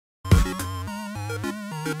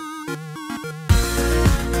Hello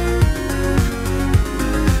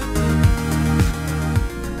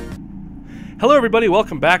everybody,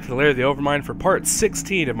 welcome back to the Lair of the Overmind for part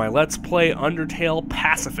 16 of my Let's Play Undertale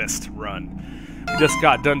Pacifist run. We just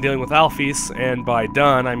got done dealing with Alphys, and by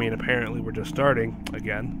done, I mean apparently we're just starting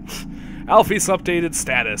again. Alphys updated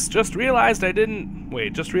status. Just realized I didn't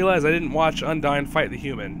watch Undyne fight the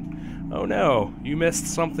human. Oh no, you missed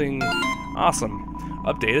something awesome.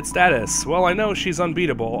 Updated status. Well, I know she's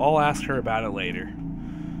unbeatable. I'll ask her about it later.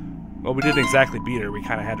 Well, we didn't exactly beat her, we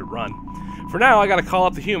kinda had to run. For now, I gotta call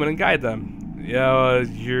up the human and guide them.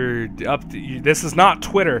 You're up to, this is not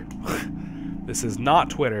Twitter. This is not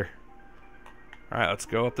Twitter. Alright, let's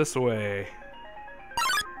go up this way.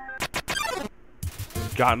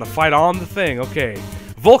 Got in a fight on the thing, okay.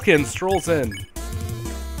 Vulcan strolls in.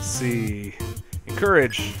 Let's see.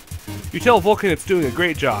 Encourage. You tell Vulcan it's doing a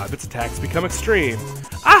great job. Its attacks become extreme.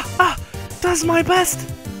 Does my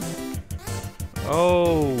best!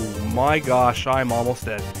 Oh my gosh, I'm almost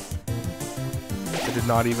dead. I did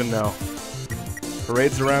not even know.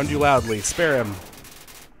 Parades around you loudly. Spare him.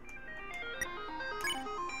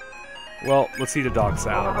 Well, let's eat a dog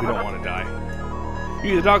salad. We don't want to die.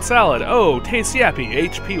 You eat a dog salad. Oh, tasty yappy.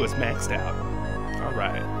 HP was maxed out.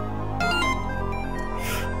 Alright.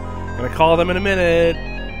 Gonna call them in a minute.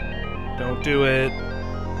 Don't do it.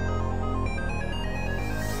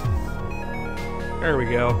 There we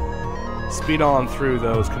go. Speed on through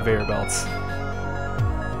those conveyor belts.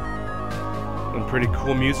 And pretty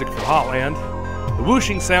cool music for Hotland. The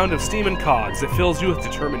whooshing sound of steam and cogs that fills you with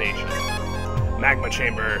determination. Magma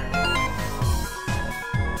chamber.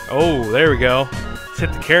 Oh, there we go. Let's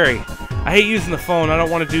hit the carry. I hate using the phone. I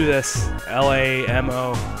don't want to do this.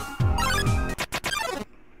 L-A-M-O.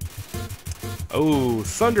 Oh,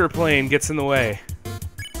 Thunderplane gets in the way.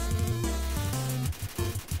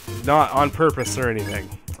 Not on purpose or anything.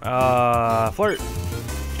 Flirt.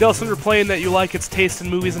 Tell Thunderplane that you like its taste in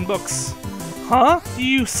movies and books. Huh?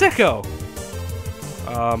 You sicko!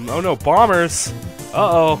 Oh no, bombers!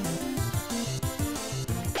 Uh-oh.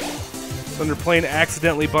 Thunderplane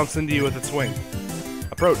accidentally bumps into you with its wing.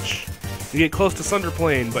 Approach. You get close to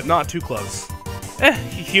Thunderplane, but not too close.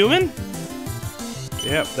 Human?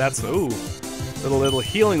 Yep, that's, ooh. Little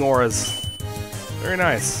healing auras. Very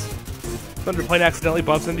nice. Thunderplane accidentally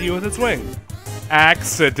bumps into you with its wing.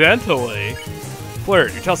 Accidentally?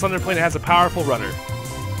 Flirt. You tell Thunderplane it has a powerful rudder.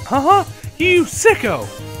 Huh? You sicko!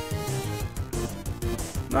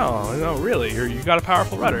 No, really, you got a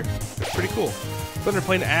powerful rudder. That's pretty cool.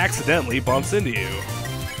 Thunderplane accidentally bumps into you.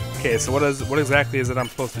 Okay, so what exactly is it I'm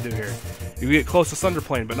supposed to do here? You get close to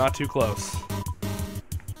Thunderplane, but not too close.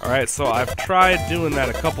 Alright, so I've tried doing that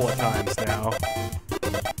a couple of times now.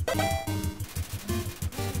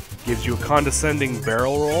 Gives you a condescending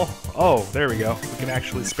barrel roll. Oh, there we go. We can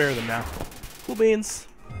actually spare them now. Cool beans.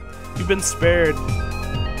 You've been spared.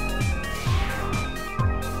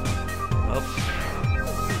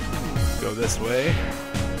 Go this way.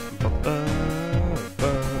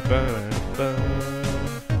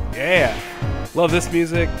 Yeah! Love this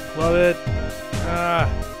music. Love it.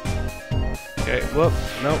 Okay, whoop.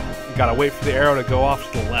 Nope. You gotta wait for the arrow to go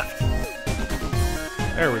off to the left.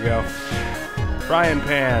 There we go. Frying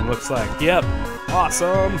pan, looks like. Yep.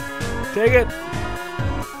 Awesome. Take it.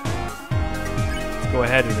 Let's go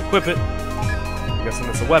ahead and equip it. I'm guessing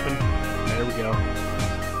it's a weapon. There we go.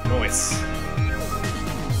 Nice.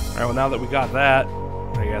 Alright, well now that we got that,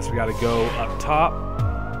 I guess we gotta go up top.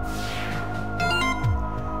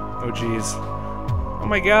 Oh jeez. Oh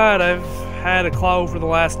my god, I've had a claw over the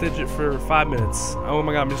last digit for 5 minutes. Oh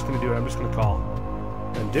my god, I'm just gonna do it. I'm just gonna call.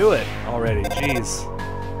 And do it already. Jeez.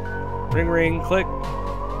 Ring ring, click.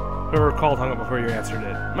 Whoever called hung up before you answered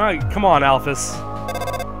it. Come on, Alphys.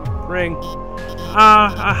 Ring.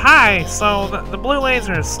 Hi. So, the blue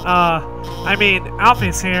lasers,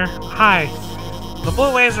 Alphys here. Hi. The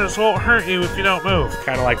blue lasers won't hurt you if you don't move.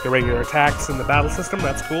 Kind of like the regular attacks in the battle system.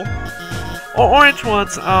 That's cool. Orange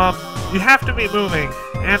ones, you have to be moving,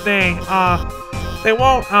 and they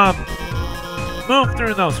won't, move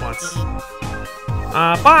through those ones.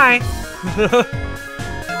 Bye!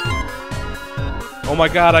 Oh my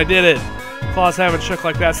god, I did it! Claws haven't shook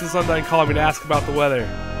like that since Undyne called me to ask about the weather.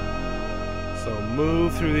 So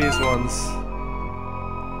move through these ones.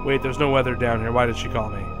 Wait, there's no weather down here. Why did she call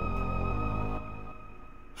me?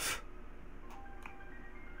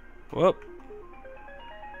 Whoop.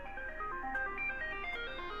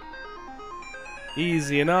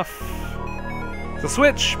 Easy enough. The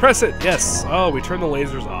switch! Press it! Yes! Oh, we turned the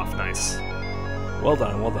lasers off. Nice. Well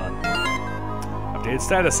done, well done. Updated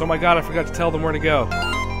status. Oh my god, I forgot to tell them where to go.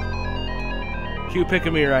 Cue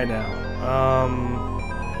picking me right now.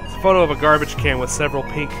 photo of a garbage can with several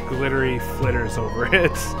pink glittery flitters over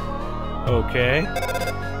it. Okay.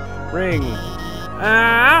 Ring.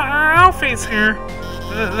 Alfie's here.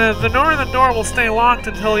 The door in the door will stay locked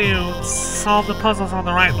until you solve the puzzles on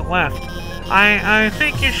the right and the left. I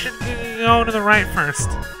think you should go to the right first.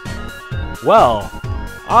 Well,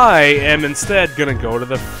 I am instead gonna go to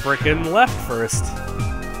the frickin' left first.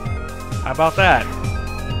 How about that?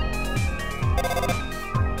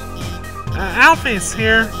 Alfie's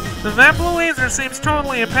here. That blue laser seems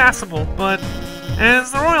totally impassable, but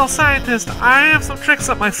as the royal scientist, I have some tricks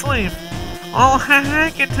up my sleeve. I'll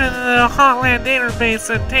hack into the Hotland database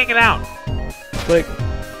and take it out. Click.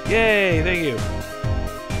 Yay, thank you.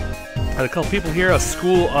 Had a couple people here, a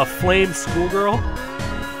flame schoolgirl.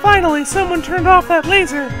 Finally, someone turned off that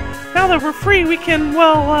laser. Now that we're free, we can,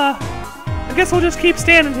 well, I guess we'll just keep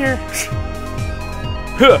standing here.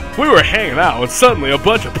 We were hanging out when suddenly a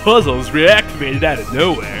bunch of puzzles reactivated out of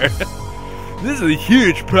nowhere. This is a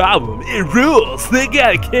huge problem. It rules. They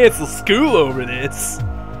gotta cancel school over this.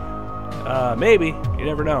 Maybe. You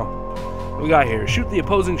never know. What we got here? Shoot the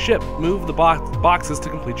opposing ship. Move the boxes to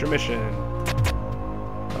complete your mission.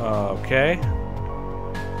 Okay.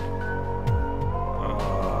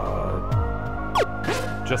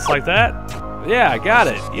 Just like that? Yeah, I got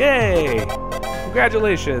it. Yay!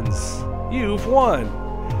 Congratulations. You've won.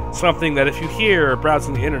 Something that if you hear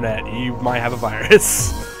browsing the internet, you might have a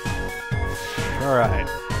virus. Alright.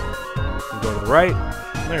 We'll go to the right.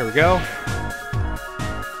 There we go.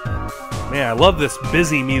 Man, I love this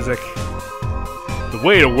busy music. The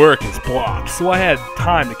way to work is blocked, so I had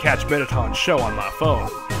time to catch Metaton's show on my phone.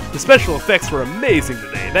 The special effects were amazing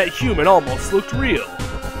today. That human almost looked real.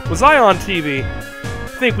 Was I on TV? I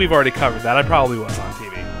think we've already covered that. I probably was on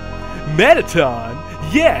TV. Metaton?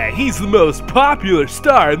 Yeah, he's the most popular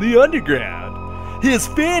star in the underground. His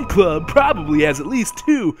fan club probably has at least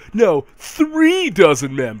 3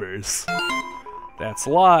 dozen members. That's a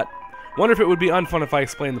lot. Wonder if it would be unfun if I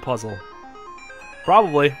explained the puzzle.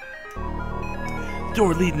 Probably. The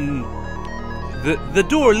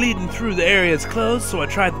door leading through the area is closed, so I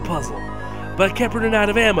tried the puzzle. But I kept running out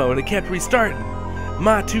of ammo and it kept restarting.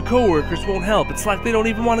 My 2 co-workers won't help. It's like they don't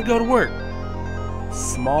even want to go to work.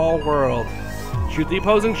 Small world. Shoot the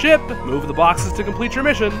opposing ship. Move the boxes to complete your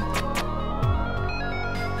mission.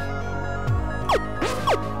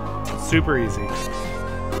 Super easy.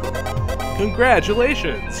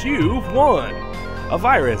 Congratulations, you've won. A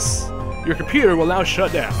virus. Your computer will now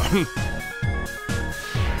shut down.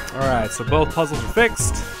 Alright, so both puzzles are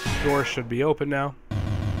fixed. Door should be open now.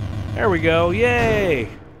 There we go, yay!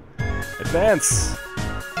 Advance.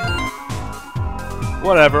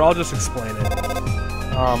 Whatever, I'll just explain it.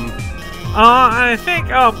 I think,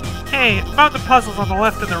 hey, about the puzzles on the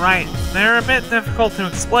left and the right. They're a bit difficult to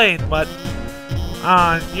explain, but,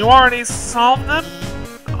 you already solved them?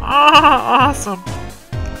 Ah, awesome.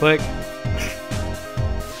 Click.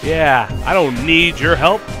 Yeah, I don't need your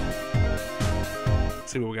help.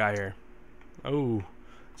 Let's see what we got here. Oh,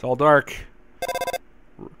 it's all dark.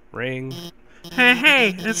 Ring.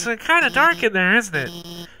 Hey, it's kind of dark in there, isn't it?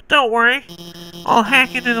 Don't worry. I'll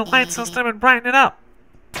hack into the light system and brighten it up.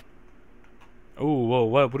 Oh, whoa,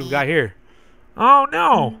 what do we got here? Oh,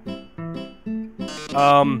 no.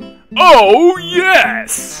 Oh,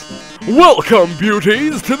 yes! Welcome,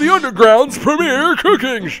 beauties, to the Underground's premiere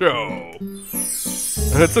cooking show!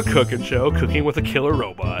 It's a cooking show, cooking with a killer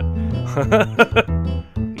robot.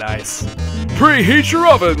 Nice. Preheat your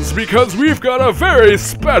ovens, because we've got a very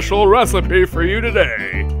special recipe for you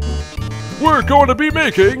today. We're going to be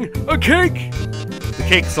making a cake. The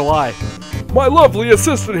cake's a lie. My lovely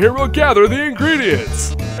assistant here will gather the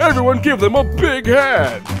ingredients. Everyone give them a big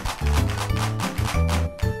hand.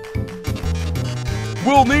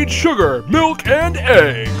 We'll need sugar, milk, and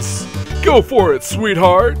eggs. Go for it,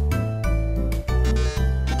 sweetheart.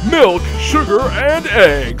 Milk, sugar, and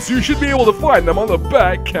eggs. You should be able to find them on the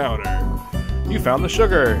back counter. You found the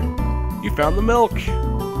sugar. You found the milk.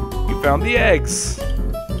 You found the eggs.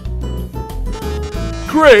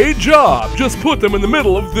 Great job! Just put them in the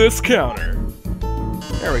middle of this counter.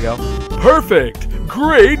 There we go. Perfect!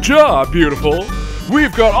 Great job, beautiful!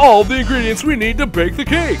 We've got all the ingredients we need to bake the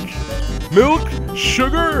cake. Milk,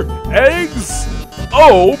 sugar, eggs.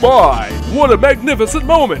 Oh my! What a magnificent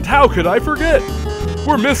moment! How could I forget?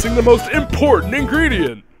 We're missing the most important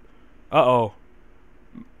ingredient. Uh-oh.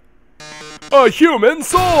 A human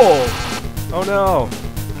soul! Oh no.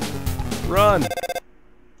 Run.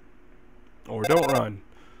 Or don't run.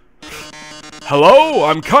 Hello?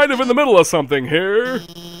 I'm kind of in the middle of something here.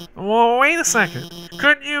 Well, wait a second.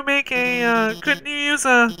 Couldn't you make a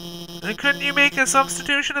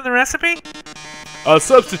substitution of the recipe? A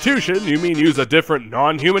substitution? You mean use a different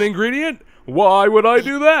non-human ingredient? Why would I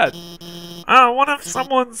do that? What if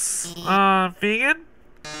someone's, vegan?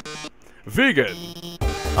 Vegan?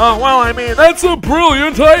 Well, I mean... That's a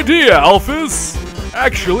brilliant idea, Alphys!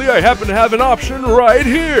 Actually, I happen to have an option right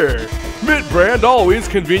here. Mint brand always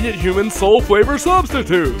convenient human soul flavor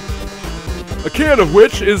substitute. A can of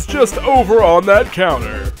which is just over on that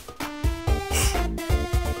counter.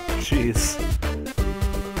 Jeez.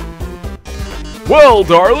 Well,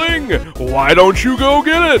 darling, why don't you go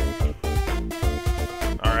get it?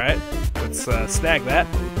 Alright, let's snag that.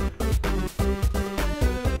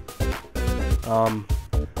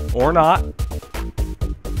 Or not.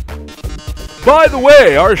 By the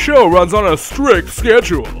way, our show runs on a strict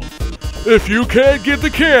schedule. If you can't get the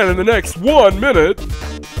can in the next 1 minute,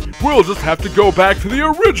 we'll just have to go back to the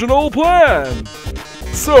original plan.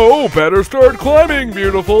 So, better start climbing,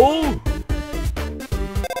 beautiful.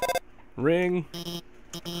 Ring.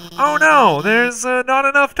 Oh no, there's not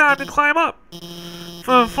enough time to climb up.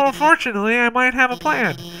 Fortunately, I might have a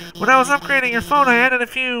plan. When I was upgrading your phone, I added a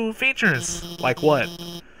few features. Like what?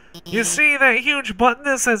 You see that huge button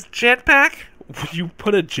that says jetpack? You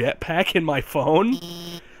put a jetpack in my phone?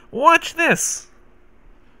 Watch this.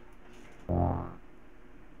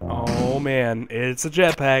 Oh man, it's a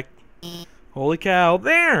jetpack. Holy cow.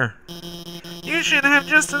 There. You should have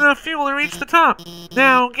just enough fuel to reach the top.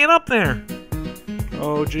 Now, get up there.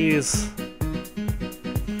 Oh jeez.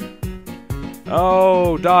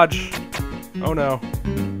 Oh, dodge. Oh no.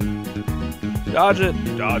 Dodge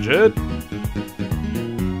it. Dodge it.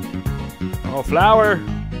 Oh, flower.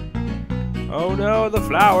 Oh no, the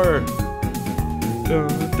flower. Dun,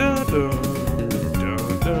 dun, dun,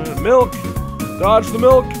 dun, dun. Milk. Dodge the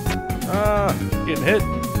milk. Ah, getting hit.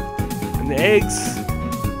 And the eggs.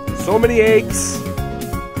 So many eggs.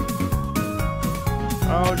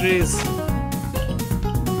 Oh jeez.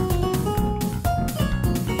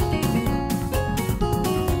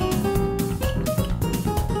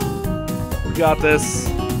 We got this.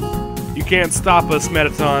 You can't stop us,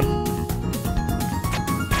 Metaton.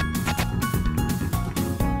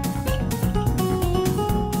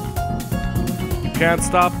 You can't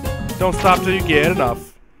stop. Don't stop till you get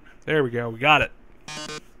enough. There we go. We got it.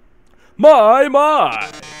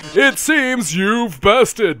 My! It seems you've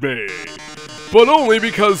bested me. But only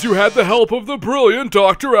because you had the help of the brilliant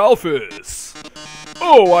Dr. Alphys.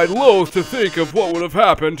 Oh, I'd loathe to think of what would have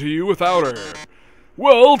happened to you without her.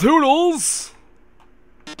 Well, Toodles!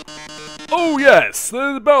 Oh yes,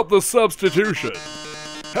 about the substitution.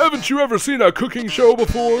 Haven't you ever seen a cooking show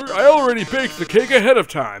before? I already baked the cake ahead of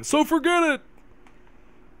time, so forget it!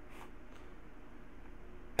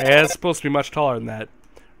 Yeah, it's supposed to be much taller than that.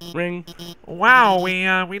 Ring. Wow,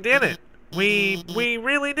 we did it. We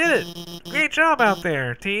really did it. Great job out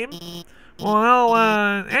there, team. Well,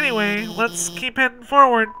 anyway, let's keep heading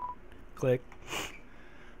forward. Click.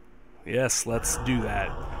 Yes, let's do that.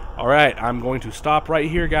 Alright, I'm going to stop right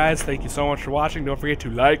here, guys. Thank you so much for watching. Don't forget to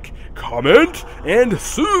like, comment, and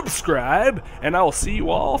subscribe. And I will see you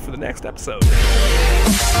all for the next episode.